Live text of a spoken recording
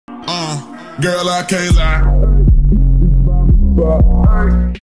Girl, I can't lie.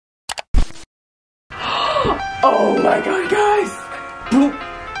 Oh my god, guys!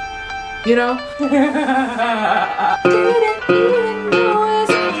 You know?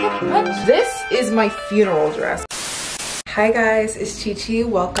 This is my funeral dress. Hi guys, it's Chichi.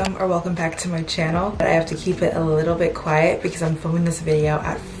 Welcome back to my channel. But I have to keep it a little bit quiet because I'm filming this video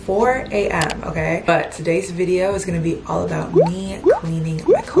at 4 a.m. okay? But today's video is gonna be all about me cleaning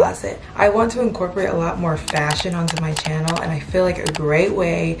my closet. I want to incorporate a lot more fashion onto my channel, and I feel like a great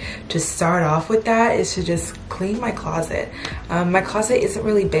way to start off with that is to just clean my closet. My closet isn't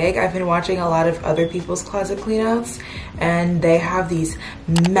really big. I've been watching a lot of other people's closet cleanouts, and they have these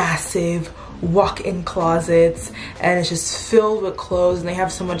massive walk-in closets and it's just filled with clothes and they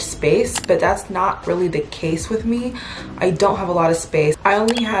have so much space, but that's not really the case with me. I don't have a lot of space. I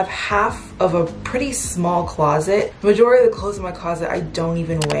only have half of a pretty small closet. The majority of the clothes in my closet I don't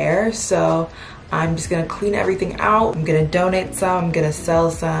even wear, so I'm just gonna clean everything out. I'm gonna donate some, I'm gonna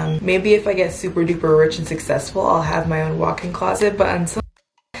sell some. Maybe if I get super duper rich and successful, I'll have my own walk-in closet, but until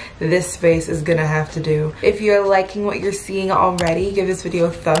this space is gonna have to do. If you're liking what you're seeing already, give this video a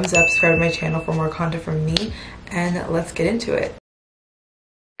thumbs up, subscribe to my channel for more content from me, and let's get into it.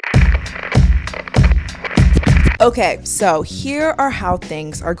 Okay, so here are how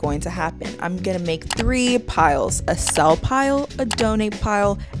things are going to happen. I'm gonna make 3 piles: a sell pile, a donate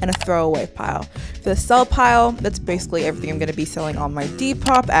pile, and a throwaway pile. For the sell pile, that's basically everything I'm gonna be selling on my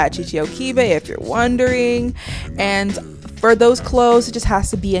Depop at Chichi Okibe, if you're wondering. And for those clothes, it just has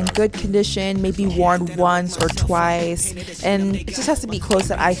to be in good condition, maybe worn once or twice, and it just has to be clothes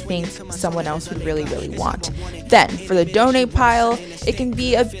that I think someone else would really want. Then for the donate pile, it can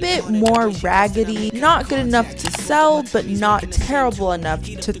be a bit more raggedy, not good enough to sell, but not terrible enough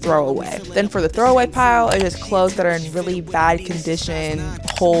to throw away. Then for the throwaway pile, it is clothes that are in really bad condition,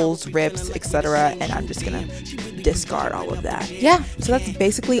 holes, rips, etc., and I'm just gonna discard all of that. Yeah, so that's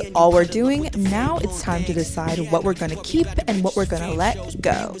basically all we're doing. Now it's time to decide what we're gonna keep and what we're gonna let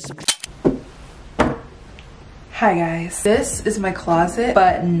go. Hi guys, this is my closet,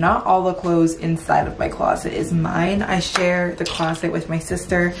 but not all the clothes inside of my closet is mine. I share the closet with my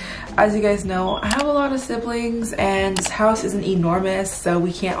sister. As you guys know, I have a lot of siblings and this house isn't enormous, so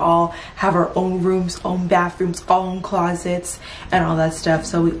we can't all have our own rooms, own bathrooms, own closets, and all that stuff.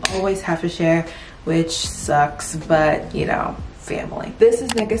 So we always have to share, which sucks, but you know, family. This is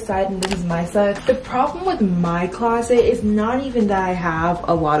Nigga's side and this is my side. The problem with my closet is not even that I have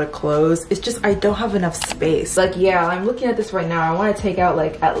a lot of clothes, it's just I don't have enough space. Like, yeah, I'm looking at this right now. I want to take out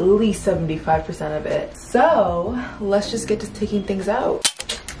like at least 75% of it. So let's just get to taking things out.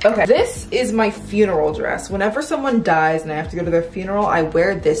 Okay, this is my funeral dress. Whenever someone dies and I have to go to their funeral, I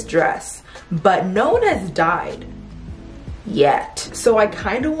wear this dress, but no one has died yet. So I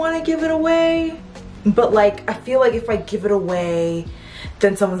kind of want to give it away, but like I feel like if I give it away,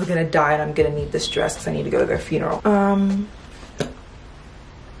 then someone's gonna die and I'm gonna need this dress because I need to go to their funeral. I'll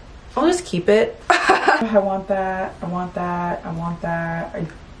just keep it. I want that, I want that, I want that.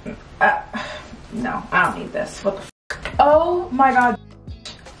 No, I don't need this. What the f? Oh my god.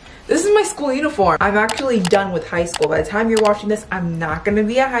 This is my school uniform. I'm actually done with high school. By the time you're watching this, I'm not gonna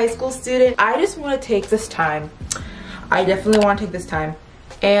be a high school student. I just wanna take this time. I definitely wanna take this time.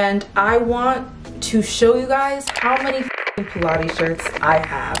 And I want to show you guys how many Pilates shirts I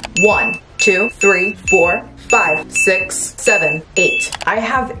have. 1, 2, 3, 4, 5, 6, 7, 8. I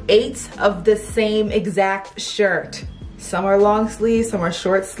have 8 of the same exact shirt. Some are long sleeve, some are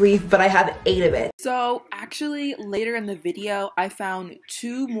short sleeve, but I have 8 of it. So actually later in the video, I found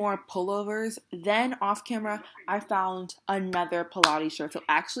 2 more pullovers. Then off camera, I found another Pilates shirt. So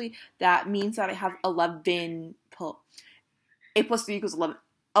actually that means that I have 11 8 plus 3 equals 11.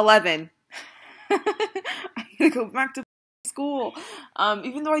 11. I gotta go back to school,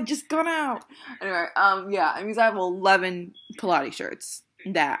 even though I just got out. Anyway, yeah, it means I have 11 Pilates shirts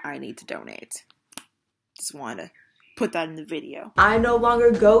that I need to donate. Just wanted to put that in the video. I no longer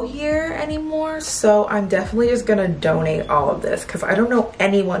go here anymore, so I'm definitely just gonna donate all of this because I don't know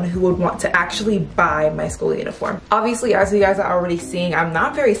anyone who would want to actually buy my school uniform. Obviously, as you guys are already seeing, I'm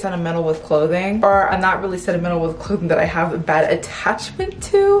not very sentimental with clothing, or I'm not really sentimental with clothing that I have a bad attachment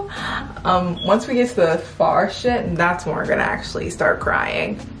to. Once we get to the far shit, that's when we're gonna actually start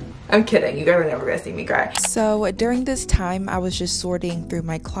crying. I'm kidding, you guys are never gonna see me cry. So during this time, I was just sorting through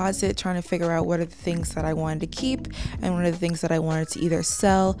my closet, trying to figure out what are the things that I wanted to keep and what are the things that I wanted to either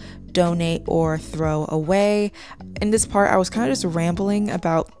sell, donate, or throw away. In this part, I was kind of just rambling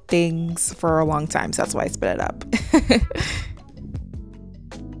about things for a long time, so that's why I split it up.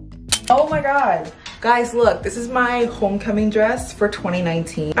 Oh my god, Guys, look, this is my homecoming dress for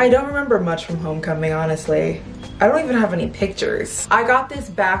 2019. I don't remember much from homecoming, honestly. I don't even have any pictures. I got this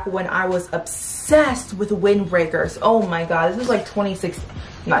back when I was obsessed with windbreakers. Oh my god, this was like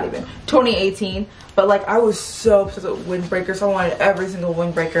 2018. But like, I was so obsessed with windbreakers. I wanted every single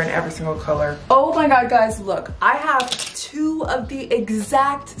windbreaker in every single color. Oh my god, guys, look. I have 2 of the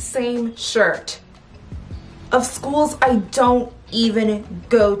exact same shirt of schools I don't even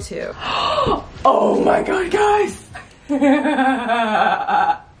go to. Oh my god, guys.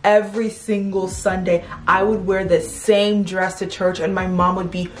 Every single Sunday, I would wear the same dress to church and my mom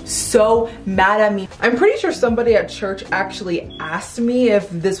would be so mad at me. I'm pretty sure somebody at church actually asked me if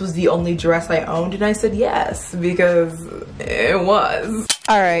this was the only dress I owned, and I said yes, because it was.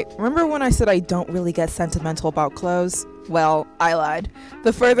 Alright, remember when I said I don't really get sentimental about clothes? Well, I lied.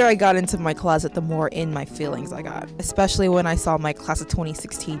 The further I got into my closet, the more in my feelings I got. Especially when I saw my class of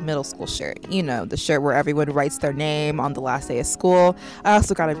 2016 middle school shirt. You know, the shirt where everyone writes their name on the last day of school. I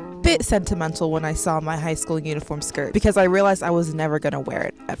also got a bit sentimental when I saw my high school uniform skirt, because I realized I was never gonna wear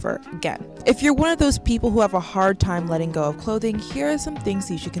it ever again. If you're one of those people who have a hard time letting go of clothing, here are some things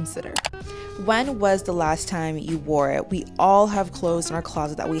you should consider. When was the last time you wore it? We all have clothes in our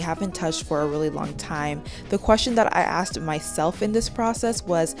closet that we haven't touched for a really long time. The question that I asked myself in this process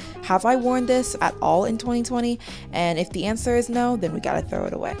was, have I worn this at all in 2020? And if the answer is no, then we gotta throw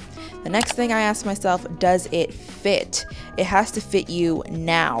it away. The next thing I asked myself, does it fit? It has to fit you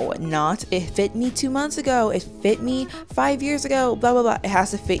now, not it fit me 2 months ago, it fit me 5 years ago, blah blah blah. It has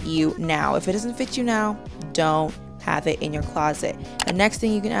to fit you now. If it doesn't fit you now, don't have it in your closet. The next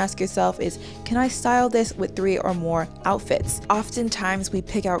thing you can ask yourself is, can I style this with 3 or more outfits? Oftentimes we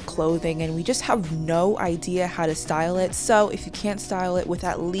pick out clothing and we just have no idea how to style it. So if you can't style it with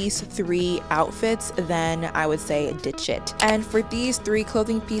at least 3 outfits, then I would say ditch it. And for these 3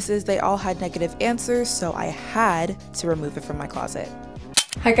 clothing pieces, they all had negative answers, so I had to remove it from my closet.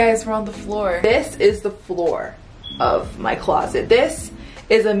 Hi guys, we're on the floor. This is the floor of my closet. This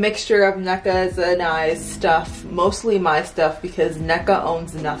is a mixture of NECA's and I's stuff, mostly my stuff because NECA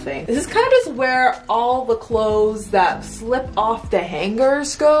owns nothing. This is kind of just where all the clothes that slip off the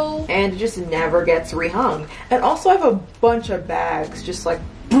hangers go, and it just never gets rehung. And also I have a bunch of bags, just like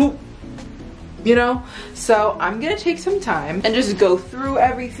boop, you know? So I'm gonna take some time and just go through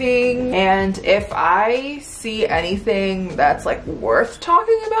everything, and if I see anything that's like worth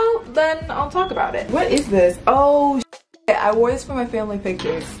talking about, then I'll talk about it. What is this? Oh, I wore this for my family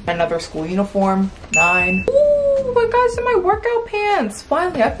pictures. Another school uniform, 9. Ooh, my gosh, and my workout pants.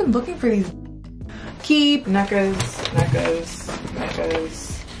 Finally, I've been looking for these. Keep NECA's.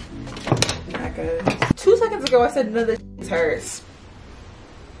 2 seconds ago, I said none of this is hers.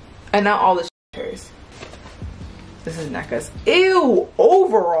 And now all this is hers. This is NECA's. Ew,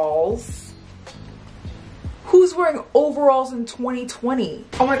 overalls. Who's wearing overalls in 2020?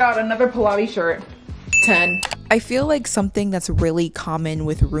 Oh my god, another Pilates shirt. 10. I feel like something that's really common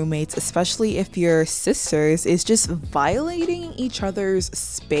with roommates, especially if you're sisters, is just violating each other's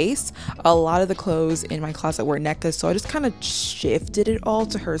space. A lot of the clothes in my closet were NECA's, so I just kind of shifted it all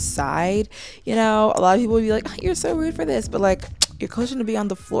to her side. You know, a lot of people would be like, oh, you're so rude for this, but like, your clothes shouldn't be on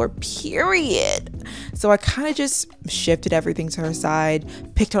the floor, period. So I kind of just shifted everything to her side,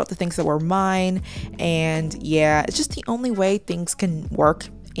 picked out the things that were mine, and yeah, it's just the only way things can work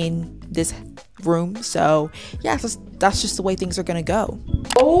in this room. So yeah, that's just the way things are gonna go.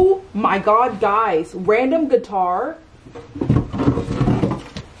 Oh my god, guys, random guitar.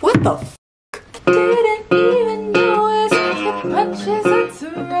 What the f? Didn't even notice the punches had to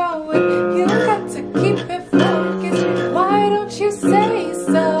roll with. You got to keep it focused. Why don't you say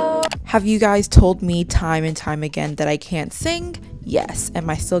so? Have you guys told me time and time again that I can't sing? Yes. Am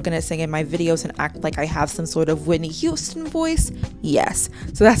I still gonna sing in my videos and act like I have some sort of Whitney Houston voice? Yes.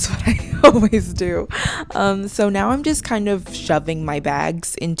 So that's what I always do. So now I'm just kind of shoving my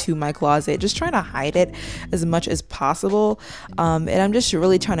bags into my closet, just trying to hide it as much as possible. And I'm just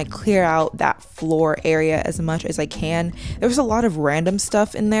really trying to clear out that floor area as much as I can. There was a lot of random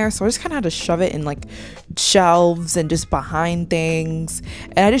stuff in there, so I just kind of had to shove it in like shelves and just behind things.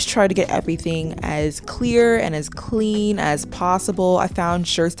 And I just tried to get everything as clear and as clean as possible. I found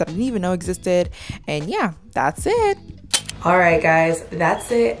shirts that I didn't even know existed, and yeah, that's it. All right guys, that's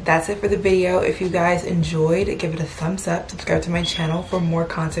it for the video. If you guys enjoyed, give it a thumbs up, subscribe to my channel for more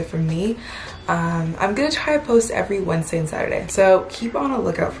content from me. I'm gonna try to post every Wednesday and Saturday, so keep on a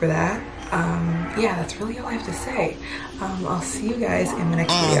lookout for that. Yeah, that's really all I have to say. I'll see you guys in the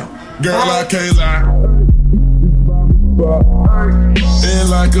next video. Girl, bye. I can't lie. And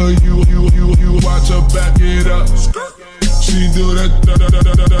like a you watch her back it up. She do that,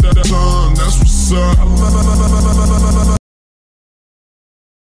 that's what's closer.